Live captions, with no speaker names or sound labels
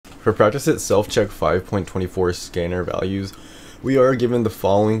For practice itself, check 5.24 scanner values. We are given the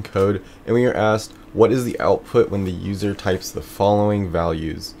following code and we are asked what is the output when the user types the following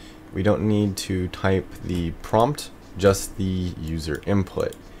values. We don't need to type the prompt, just the user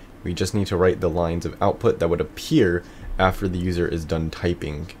input. We just need to write the lines of output that would appear after the user is done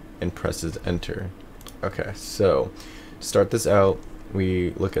typing and presses enter. Okay, so to start this out, we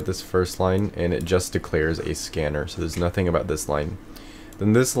look at this first line and it just declares a scanner, so there's nothing about this line.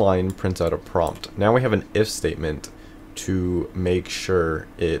 Then this line prints out a prompt. Now we have an if statement to make sure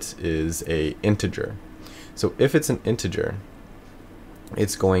it is a integer. So if it's an integer,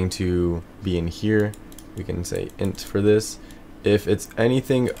 it's going to be in here. We can say int for this. If it's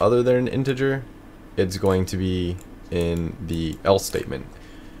anything other than an integer, it's going to be in the else statement.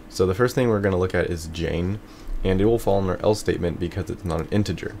 So the first thing we're going to look at is Jane, and it will fall in our else statement because it's not an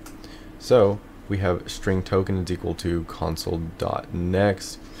integer. So we have string token is equal to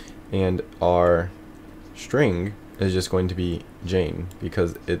console.next, and our string is just going to be Jane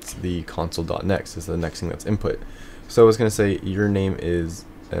because it's the console.next. It's the next thing that's input. So it's going to say your name is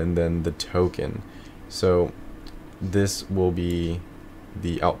and then the token. So this will be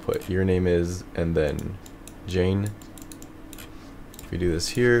the output. Your name is and then Jane. If we do this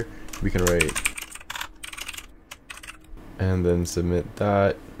here, we can write and then submit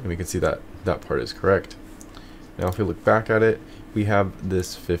that, and we can see that that part is correct. Now if we look back at it, we have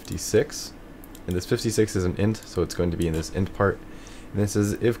this 56, and this 56 is an int, so it's going to be in this int part. And this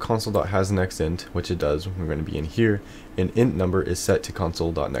is if console.hasNextInt, which it does, we're going to be in here, an int number is set to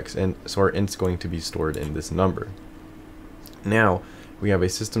console.nextInt, so our int's going to be stored in this number. Now we have a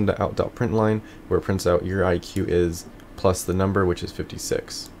System.out.print line where it prints out your IQ is plus the number, which is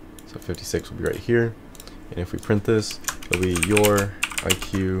 56. So 56 will be right here, and if we print this, it'll be your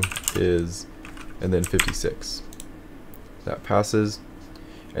IQ is and then 56. That passes.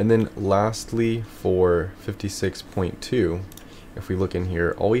 And then lastly for 56.2, if we look in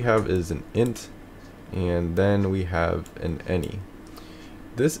here, all we have is an int and then we have an any.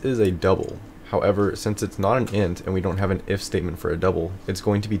 This is a double. However, since it's not an int and we don't have an if statement for a double, it's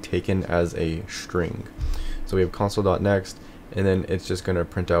going to be taken as a string. So we have console.next, and then it's just going to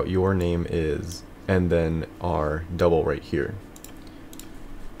print out your name is and then our double right here.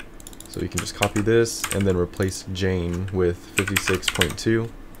 So we can just copy this and then replace Jane with 56.2.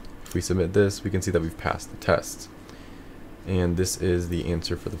 If we submit this, we can see that we've passed the test. And this is the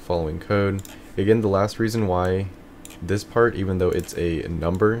answer for the following code. Again, the last reason why this part, even though it's a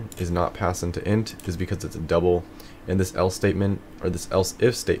number, is not passed into int is because it's a double, and this else statement or this else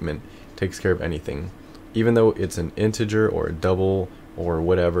if statement takes care of anything. Even though it's an integer or a double or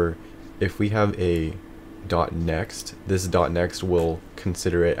whatever, if we have a .next, this .next will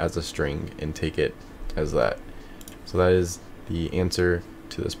consider it as a string and take it as that. So that is the answer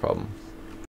to this problem.